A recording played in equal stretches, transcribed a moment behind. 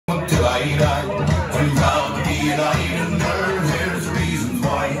I'm proud to be an islander, here's the reasons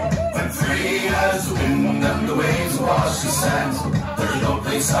why. I'm free as the wind and the waves wash the sands. There's no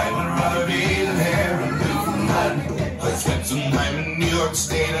place I would rather be than here in Newfoundland. I spent some time in New York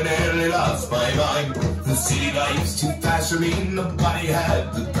State and nearly lost my mind. The city life's too fast for me, nobody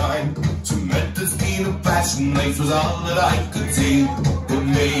had the time. To met this being a passion, life was all that I could see. But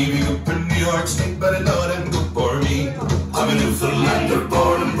maybe up in New York State, but I know that good for me. I'm a Newfoundlander,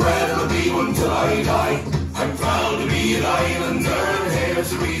 born and bred, and I'll be one till I die. I'm proud to be an islander, here's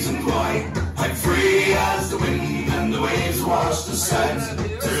the reason why. I'm free as the wind and the waves wash the sands.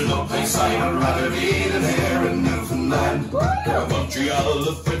 There's no place I would rather be than here in Newfoundland. From Montreal,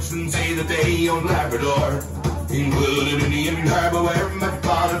 the Frenchmen say that they own Labrador. In Wooded, Indian Harbour, where I've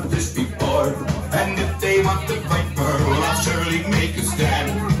fought a fish before. And if they want to fight for her, well, I'll surely make a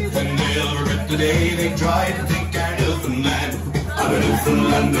stand. And they'll regret the day they tried to take our Newfoundland. I'm a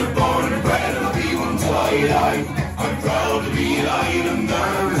Newfoundlander, born and bred, and I'll be one till I die. I'm proud to be an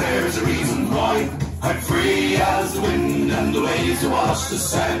islander, there's a reason why. I'm free as the wind and the waves wash the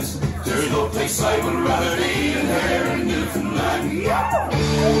sands. There's no place I would rather be than here in Newfoundland.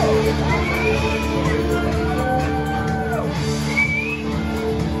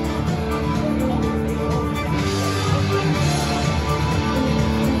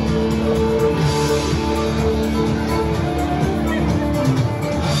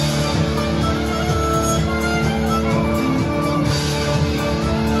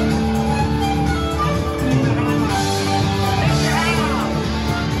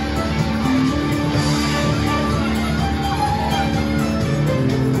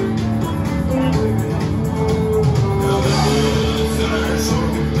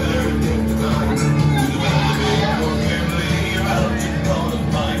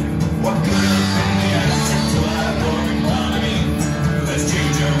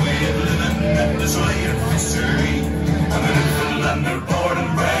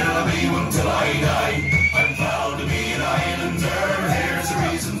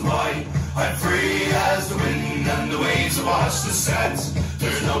 I'm free as the wind and the waves wash the sands.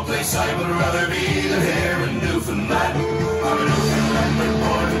 There's no place I would rather be than here in Newfoundland. I'm a Newfoundlander,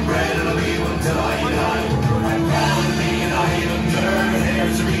 born and bred, and I'll be one till I die. I'm proud to be an islander, and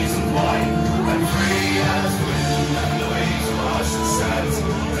here's the reason why. I'm free as the wind and the waves wash the sands.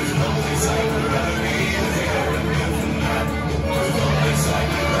 There's no place I would rather be than here in Newfoundland. There's no place I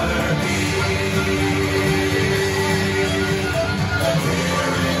would rather be than here in Newfoundland.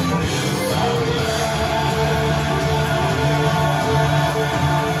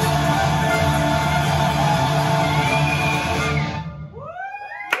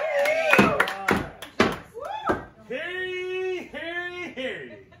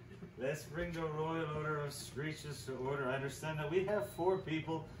 Let's bring the Royal Order of Screeches to order. I understand that we have 4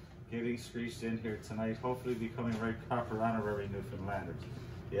 people getting screeched in here tonight, hopefully becoming very proper honorary Newfoundlanders.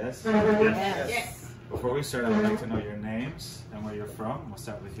 Yes? Yes. Before we start, I would like to know your names and where you're from. We'll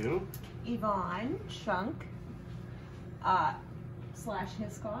start with you. Yvonne Shunk /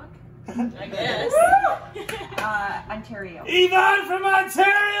 Hiscock. I guess. Ontario. Yvonne from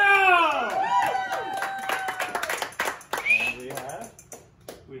Ontario! And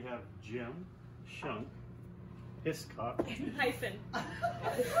we have Jim Shunk Hiscock Hyphen.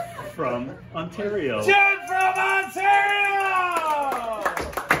 from Ontario. Jim from Ontario!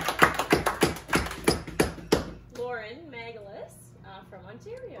 Lauren Magalis from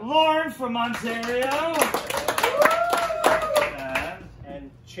Ontario. Lauren from Ontario.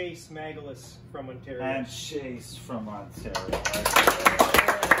 And Chase Magalis from Ontario. And Chase from Ontario.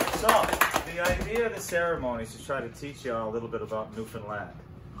 So, the idea of the ceremony is to try to teach you all a little bit about Newfoundland.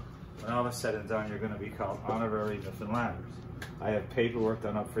 When all is said and done, you're going to be called honorary Newfoundlanders. I have paperwork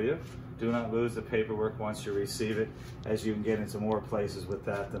done up for you. Do not lose the paperwork once you receive it, as you can get into more places with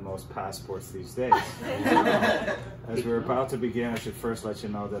that than most passports these days. As we're about to begin, I should first let you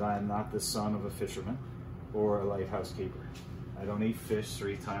know that I am not the son of a fisherman or a lighthouse keeper. I don't eat fish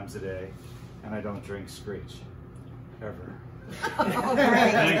 3 times a day, and I don't drink Screech. Ever.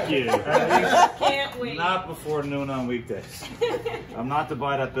 Thank you. Can't wait. Not before noon on weekdays. I'm not to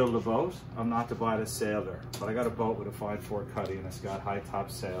buy that build a boat. I'm not to buy the sailor. But I got a boat with a 5'4" cuddy, and it's got high top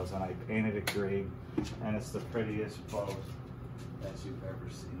sails, and I painted it green, and it's the prettiest boat that you've ever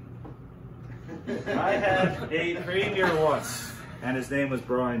seen. I had a premier once, and his name was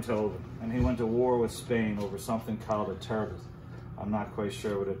Brian Tobin, and he went to war with Spain over something called a turbot. I'm not quite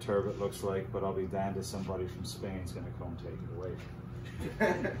sure what a turbot looks like, but I'll be damned if somebody from Spain's going to come take it away.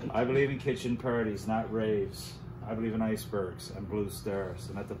 I believe in kitchen parties, not raves. I believe in icebergs and blue stars,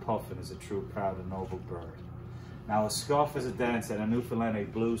 and that the puffin is a true, proud, and noble bird. Now, a scuff is a dance, and in Newfoundland, a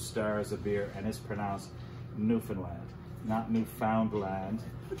blue star is a beer, and it's pronounced Newfoundland, not Newfoundland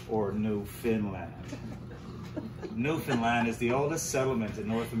or Newfoundland. Newfoundland is the oldest settlement in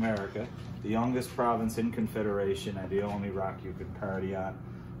North America, the youngest province in Confederation, and the only rock you can party on.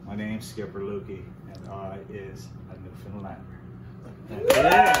 My name's Skipper Lukey, and I is a Newfoundlander.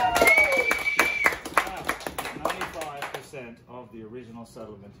 Yeah. 95% of the original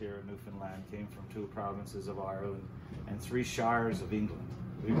settlement here in Newfoundland came from 2 provinces of Ireland and 3 shires of England.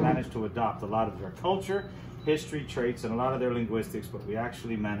 We've managed to adopt a lot of their culture, history, traits, and a lot of their linguistics, but we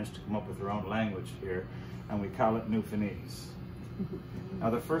actually managed to come up with our own language here, and we call it Newfoundlandese. Now,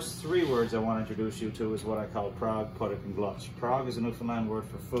 the first 3 words I want to introduce you to is what I call prog, puddock, and glutch. Prog is a Newfoundland word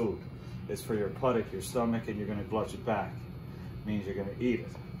for food. It's for your puddock, your stomach, and you're going to glutch it back. It means you're going to eat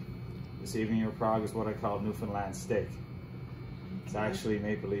it. This evening, your prog is what I call Newfoundland steak. It's actually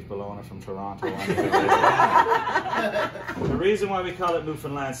maple leaf bologna from Toronto. The reason why we call it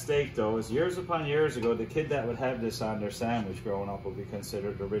Newfoundland steak, though, is years upon years ago, the kid that would have this on their sandwich growing up would be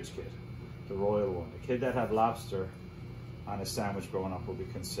considered the rich kid, the royal one. The kid that had lobster on his sandwich growing up would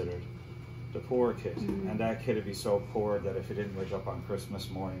be considered the poor kid. And that kid would be so poor that if he didn't wake up on Christmas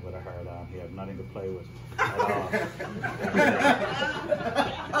morning with a hard on, he had nothing to play with at all.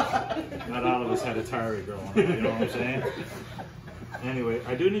 Not all of us had Atari growing up, you know what I'm saying? Anyway,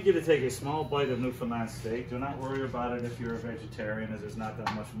 I do need you to take a small bite of Newfoundland steak. Do not worry about it if you're a vegetarian, as there's not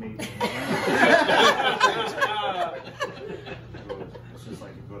that much meat in it. It's just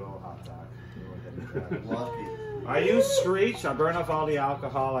like a good old hot dog. I used Screech. I burned off all the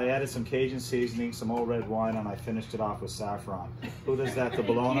alcohol. I added some Cajun seasoning, some old red wine, and I finished it off with saffron. Who does that? The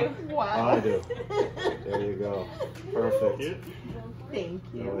bologna? Wow. I do. There you go. Perfect. Thank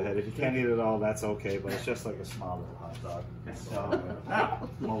you. Go ahead. If you can't eat it all, that's okay, but it's just like a small little hot dog. Now,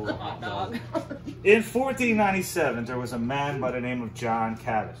 Hot dog. in 1497, there was a man by the name of John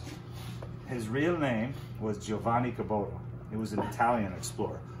Cabot. His real name was Giovanni Caboto. He was an Italian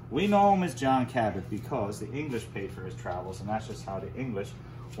explorer. We know him as John Cabot because the English paid for his travels, and that's just how the English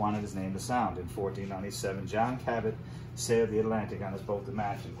wanted his name to sound. In 1497, John Cabot sailed the Atlantic on his boat, the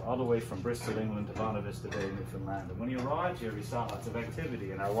Matthew, all the way from Bristol, England to Bonavista Bay, Newfoundland. And when he arrived here, he saw lots of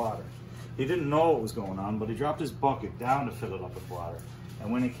activity in our water. He didn't know what was going on, but he dropped his bucket down to fill it up with water.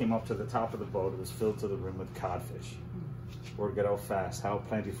 And when he came up to the top of the boat, it was filled to the rim with codfish. Word got out fast how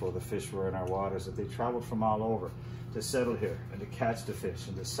plentiful the fish were in our waters that they traveled from all over to settle here and to catch the fish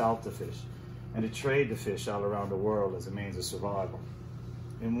and to salt the fish and to trade the fish all around the world as a means of survival.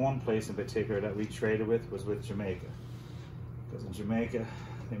 In one place in particular that we traded with was with Jamaica, because in Jamaica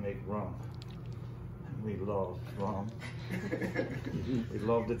they make rum, and we loved rum. We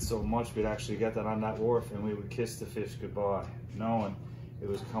loved it so much we'd actually get that on that wharf and we would kiss the fish goodbye, knowing it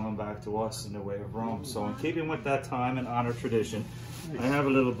was coming back to us in the way of rum. So in keeping with that time and honor tradition, I have a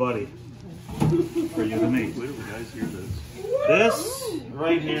little buddy for you to meet. Where do the guys hear this? This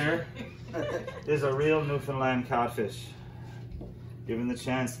right here is a real Newfoundland codfish. Given the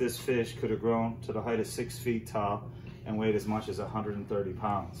chance, this fish could have grown to the height of 6 feet tall and weighed as much as 130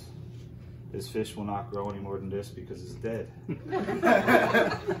 pounds. This fish will not grow any more than this because it's dead.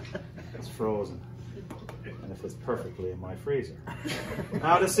 It's frozen. And it fits perfectly in my freezer.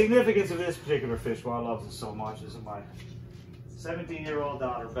 Now, the significance of this particular fish, why I love it so much, is my 17-year-old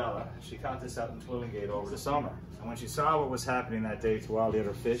daughter, Bella. She caught this out in Twillingate over the summer. And when she saw what was happening that day to all the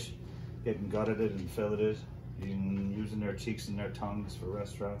other fish, getting gutted and filleted, using their cheeks and their tongues for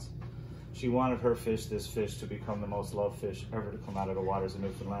restaurants, she wanted her fish, this fish, to become the most loved fish ever to come out of the waters of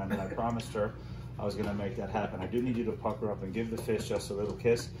Newfoundland. And I promised her I was going to make that happen. I do need you to pucker up and give the fish just a little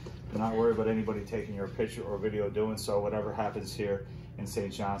kiss. Do not worry about anybody taking your picture or video doing so. Whatever happens here in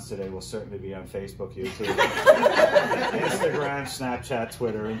St. John's today will certainly be on Facebook, YouTube, Instagram, Snapchat,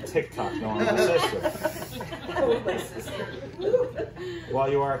 Twitter, and TikTok. Knowing my sister.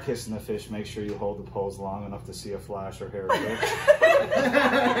 While you are kissing the fish, make sure you hold the pose long enough to see a flash or hear a click.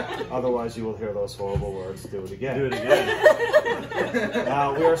 Otherwise, you will hear those horrible words. Do it again. Do it again.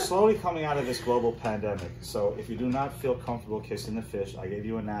 Now, we are slowly coming out of this global pandemic. So if you do not feel comfortable kissing the fish, I gave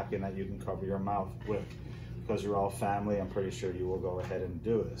you a napkin that you can cover your mouth with. Because you're all family, I'm pretty sure you will go ahead and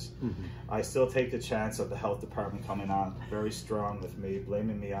do this. I still take the chance of the health department coming on very strong with me,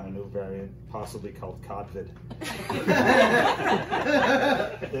 blaming me on a new variant, possibly called COVID.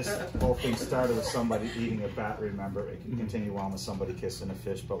 This whole thing started with somebody eating a bat, remember. It can continue on with somebody kissing a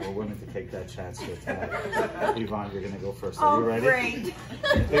fish, but we're willing to take that chance here tonight. Yvonne, you're going to go first. Are you ready? Great.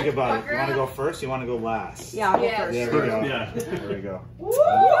 Think about it. You want to go first? You want to go last? Yeah, I'll go first. There we go. Yeah. There we go. Woo!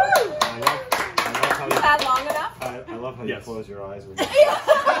 I Is that long enough? love how you close your eyes when you...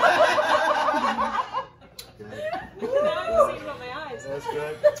 That's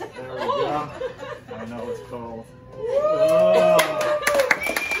good. There we go. I know it's cold. Oh.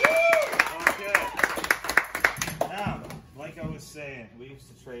 Okay. Now, like I was saying, we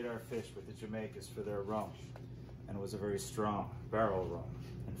used to trade our fish with the Jamaicans for their rum. And it was a very strong barrel rum.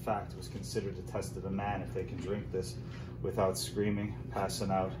 In fact, it was considered a test of a man if they can drink this without screaming,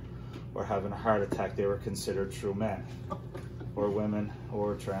 passing out, or having a heart attack. They were considered true men, or women,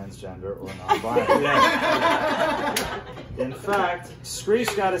 or transgender, or non-binary. In fact,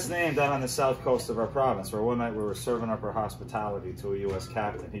 Screech got its name down on the south coast of our province, where one night we were serving up our hospitality to a U.S.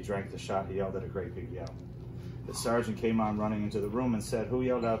 captain. He drank the shot, he yelled at a great big yell. The sergeant came on running into the room and said, "Who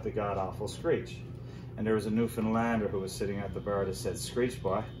yelled out the god-awful Screech?" And there was a Newfoundlander who was sitting at the bar that said, "Screech,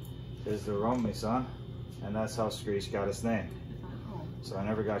 boy, is the rum, me son." And that's how Screech got its name. So I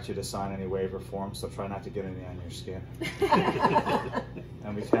never got you to sign any waiver form, so try not to get any on your skin.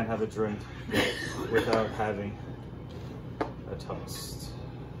 And we can't have a drink without having a toast.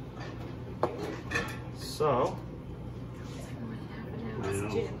 So,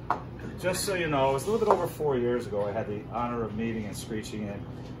 just so you know, it was a little bit over 4 years ago, I had the honor of meeting and Screech-in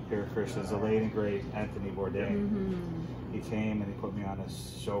here at Christians, the late and great Anthony Bourdain. He came and he put me on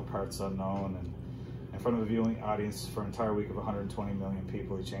his show, Parts Unknown, and in front of a viewing audience for an entire week of 120 million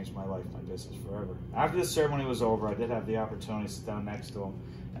people, he changed my life, my business forever. After the ceremony was over, I did have the opportunity to sit down next to him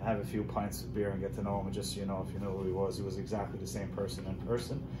and have a few pints of beer and get to know him. And just so you know, if you know who he was exactly the same person in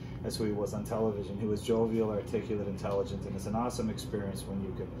person as who he was on television. He was jovial, articulate, intelligent, and it's an awesome experience when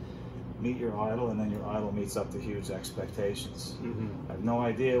you can meet your idol and then your idol meets up to huge expectations. I have no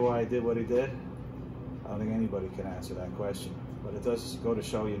idea why he did what he did. I don't think anybody can answer that question. But it does go to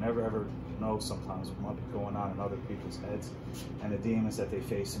show you never ever know sometimes what might be going on in other people's heads and the demons that they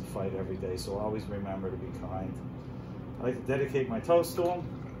face and fight every day. So always remember to be kind. I like to dedicate my toast to him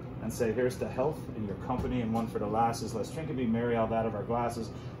and say, here's to health in your company and one for the lasses. Let's drink and be merry all that of our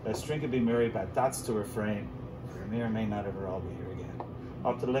glasses. Let's drink and be merry, but that's to refrain. We may or may not ever all be here again.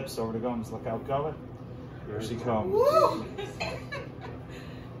 Up to the lips, over the gums, look out, Gullet. Here she comes.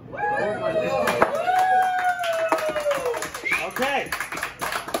 Okay.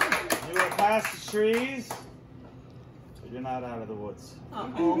 You are past the trees, but you're not out of the woods.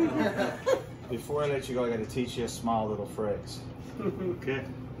 Before I let you go, I got to teach you a small little phrase. Okay.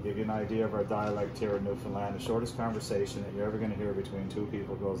 Give you an idea of our dialect here in Newfoundland. The shortest conversation that you're ever going to hear between two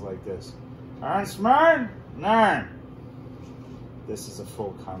people goes like this. Arn smern, narn. This is a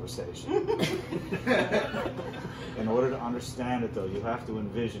full conversation. In order to understand it, though, you have to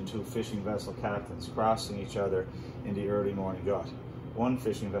envision two fishing vessel captains crossing each other in the early morning gut. One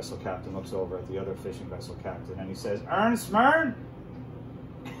fishing vessel captain looks over at the other fishing vessel captain and he says, "Arn smern?"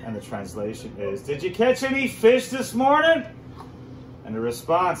 And the translation is, "Did you catch any fish this morning?" And the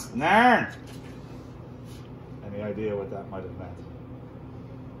response, "Narn." Any idea what that might have meant?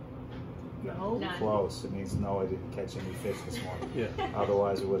 No. None. Close. It means no, I didn't catch any fish this morning. Yeah.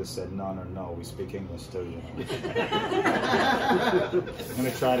 Otherwise, it would have said none or no. We speak English too, you know. I'm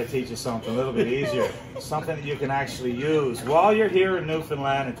going to try to teach you something a little bit easier. Something that you can actually use while you're here in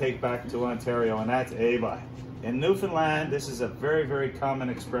Newfoundland and take back to Ontario, and that's "a-bye." In Newfoundland, this is a very, very common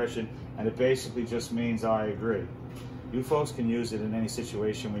expression, and it basically just means "I agree." You folks can use it in any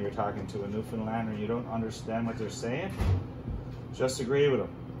situation when you're talking to a Newfoundlander and you don't understand what they're saying. Just agree with them.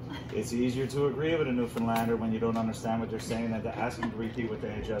 It's easier to agree with a Newfoundlander when you don't understand what they're saying than to ask them to repeat what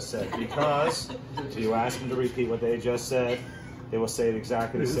they just said. Because if you ask them to repeat what they just said, they will say it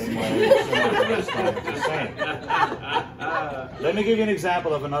exactly the same way. You're not going to understand what they're saying. Let me give you an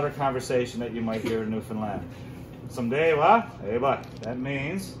example of another conversation that you might hear in Newfoundland. Someday, what? Hey, bye. That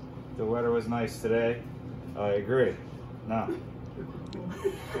means the weather was nice today. I agree. Now,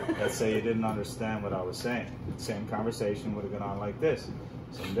 let's say you didn't understand what I was saying. The same conversation would have gone on like this.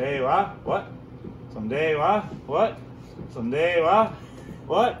 Someday, what? What? Someday, what? What? Someday, what?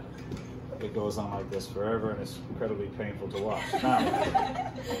 What? It goes on like this forever, and it's incredibly painful to watch. Now,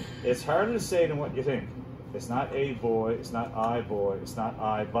 it's harder to say than what you think. It's not "a boy," it's not "I boy," it's not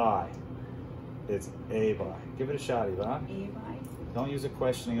 "I buy." It's "a-bye." Give it a shot, Yvonne. A-bye. Don't use a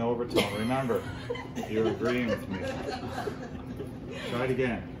questioning overtone. Remember, you're agreeing with me. Try it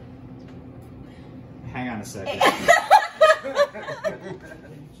again. Hang on a second. Check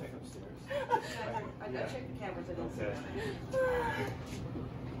upstairs. I gotta check the cameras.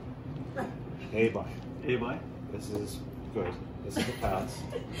 Okay. A-bye. A-bye. This is good. This is the pass.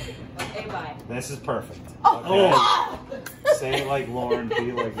 A-bye. This is perfect. Oh. Okay. Say it like Lauren,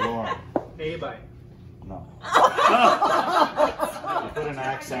 be like Lauren. A-bye. No. You put an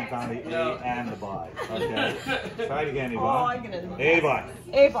accent on the A and the by. Okay. Try it again, Oh, I'm Yvonne. gonna. A by.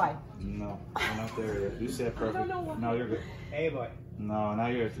 A-by. No, we're not there yet. You say it perfect. No, you're good. Hey, boy. No, now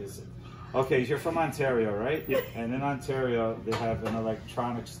you're. Okay, you're from Ontario, right? Yep. And in Ontario, they have an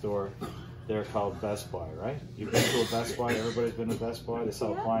electronics store. They're called Best Buy, right? You've been to a Best Buy. Everybody's been to Best Buy. They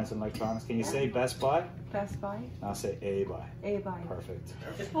sell appliances and electronics. Can you say Best Buy? Best Buy. Now say A Buy. A-by. Perfect.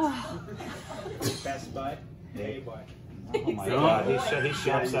 Best Buy. Hey, boy. Oh my God, he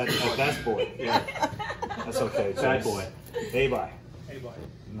shops at Best Boy. Yeah. That's okay. Bad boy. A Buy. Hey, boy.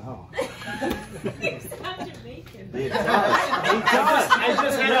 No. It's not Jamaican. It does. It does. I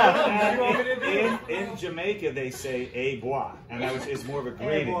just had Yeah, to know. What do you want me to do? in Jamaica, they say A boy, and that is more of a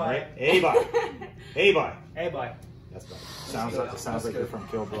greeting, boy. right? A boy. A boy. Hey, boy. That's right. Sounds like they're from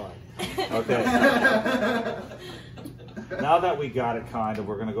Kilbride. Okay. Now that we got it kind of,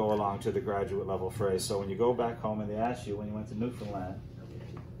 we're going to go along to the graduate level phrase. So when you go back home and they ask you when you went to Newfoundland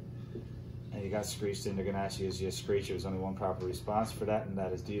and you got screeched in, they're going to ask you, is you a screecher? There's only one proper response for that, and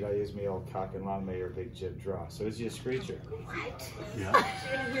that is, deed I use me old cock and long may your big jib draw. So is you a screecher? Yeah.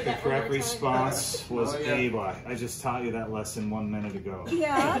 The correct response was A by. I just taught you that lesson 1 minute ago.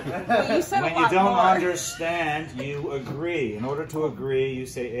 Yeah. Well, you said When a you lot don't more. understand, you agree. In order to agree, you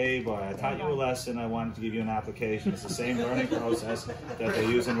say A by. I taught you a lesson. I wanted to give you an application. It's the same learning process that they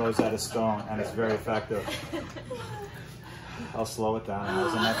use in Rosetta Stone, and it's very effective. I'll slow it down. I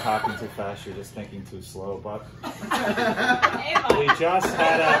wasn't talking too fast. You're just thinking too slow, but we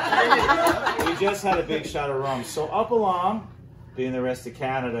just had a big shot of rum. So up along, being the rest of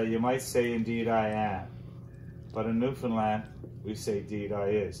Canada, you might say indeed I am. But in Newfoundland, we say deed I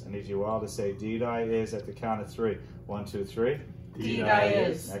is. I need you all to say deed I is at the count of 3. 1, 2, 3. Deed I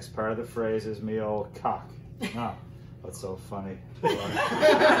is. Next part of the phrase is me old cock. No, what's so funny?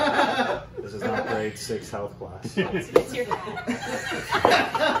 This is not grade 6 health class. It's your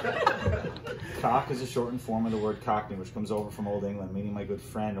Cock is a shortened form of the word cockney, which comes over from Old England, meaning my good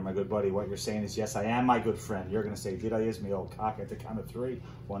friend or my good buddy. What you're saying is, yes, I am my good friend. You're going to say, did I is me old cock at the count of 3.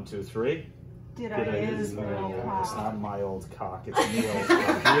 1, 2, 3. Did I is my old It's cock. not my old cock. It's me old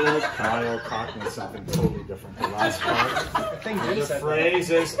cock. My old cock means something totally different. The last part the phrase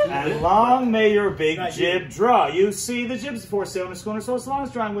is, and long may your big jib draw. You see the jibs for sail on a schooner, so as long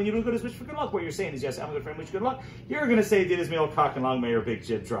as drawing, when you do good as wish for good luck. What you're saying is, yes, I'm a good friend, wish good luck. You're going to say, did is me old cock, and long may your big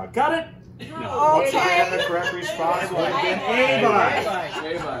jib draw. Got it? Okay. And the correct response would have been A by. Bye.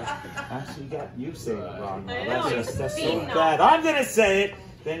 Actually, you saying it wrong now. I know, That's so it's bad. I'm going to say it,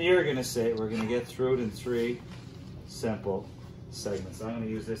 then you're going to say it. We're going to get through it in 3 simple segments. I'm going to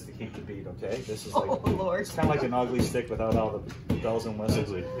use this to keep the beat, okay? This is like, Oh, Lord. it's kind of like an ugly stick without all the bells and whistles.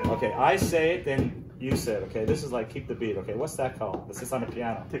 Ugly, yeah. Okay, I say it, then you say it, okay? This is like keep the beat, okay? What's that called? This is on a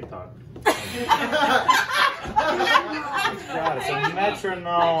piano. TikTok. God, it's a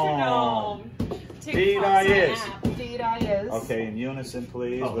metronome. Deed I is. Deed I is. Okay, in unison,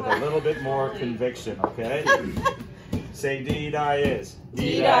 please, with a little bit more conviction, okay? Say deed I is.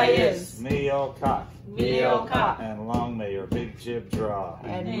 Deed I is. Me old cock. Me old cock. And long may your big jib draw.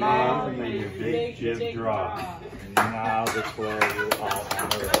 And Long long may your big jib draw. And now declare you all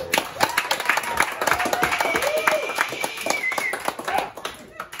honorary.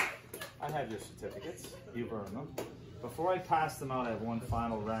 I have your certificates. You've earned them. Before I pass them out, I have one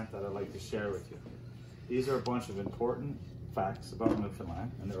final rant that I'd like to share with you. These are a bunch of important facts about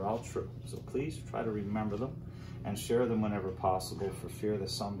Newfoundland, and they're all true. So please try to remember them and share them whenever possible, for fear that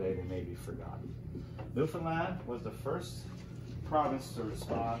someday they may be forgotten. Newfoundland was the first province to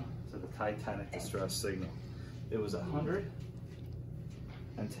respond to the Titanic distress signal. It was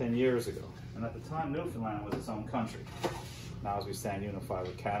 110 years ago, and at the time Newfoundland was its own country. Now as we stand unified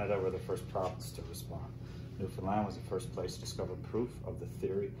with Canada, we're the first province to respond. Newfoundland was the first place to discover proof of the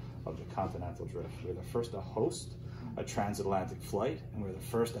theory of the continental drift. We're the first to host a transatlantic flight, and we're the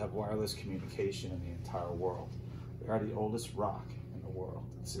first to have wireless communication in the entire world. We are the oldest rock in the world.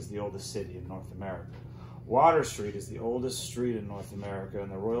 This is the oldest city in North America. Water Street is the oldest street in North America,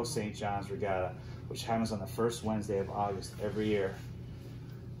 and the Royal St. John's Regatta, which happens on the first Wednesday of August every year,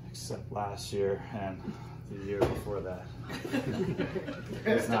 except last year and the year before that,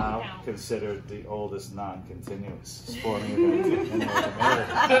 is now considered the oldest non-continuous sporting event in North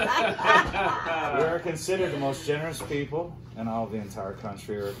America. We are considered the most generous people in all of the entire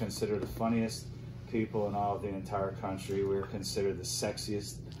country. We are considered the funniest people in all of the entire country. We are considered the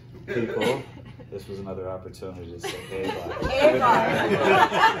sexiest people. This was another opportunity to say hey bye.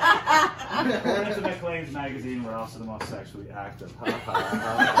 According to Maclean's magazine, we're also the most sexually active.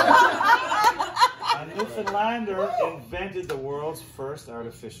 A Newfoundlander invented the world's first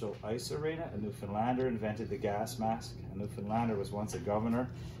artificial ice arena. A Newfoundlander invented the gas mask. A Newfoundlander was once a governor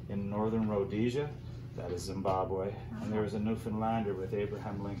in northern Rhodesia, that is Zimbabwe. And there was a Newfoundlander with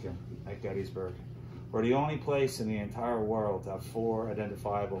Abraham Lincoln at Gettysburg. We're the only place in the entire world to have 4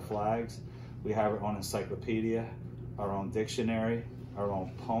 identifiable flags. We have our own encyclopedia, our own dictionary, our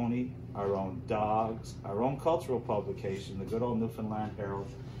own pony, our own dogs, our own cultural publication, the good old Newfoundland Herald,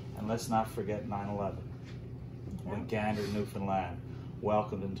 and let's not forget 9/11, when Gander, Newfoundland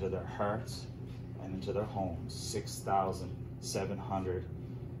welcomed into their hearts and into their homes 6,700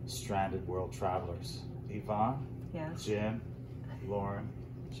 stranded world travelers. Yvonne, Yes. Jim, Lauren,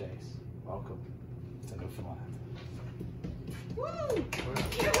 Chase, welcome to Newfoundland.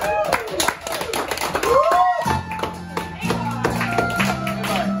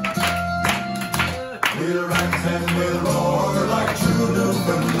 We'll rant and we'll roar like true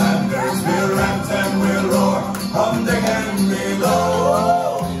Newfoundlanders. We'll rant and we'll roar on deck and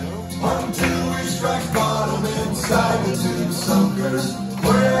below, until we strike bottom inside the 2 sunkers.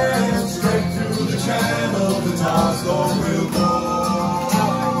 We're heading straight through the channel, the Tosco will go.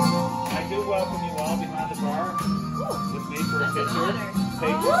 I do welcome you all behind the bar with me for a picture.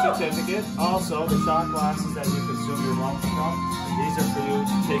 Take your certificate. Also, the shot glasses that you consume your rum from, these are for you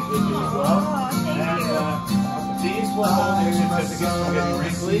to take with you as well. These will hold your certificates from getting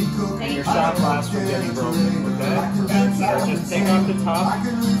wrinkly and your shot glass from getting broken, okay? So just take off the top.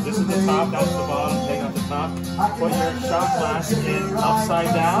 This is the top, that's the bottom. Take off the top. Put your shot glass in upside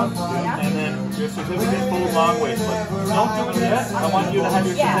down, and then your certificate fold long ways. But don't do it yet. I want you to have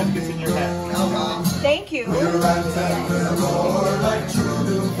your certificates in your head. Thank you. We'll rant and we'll roar like true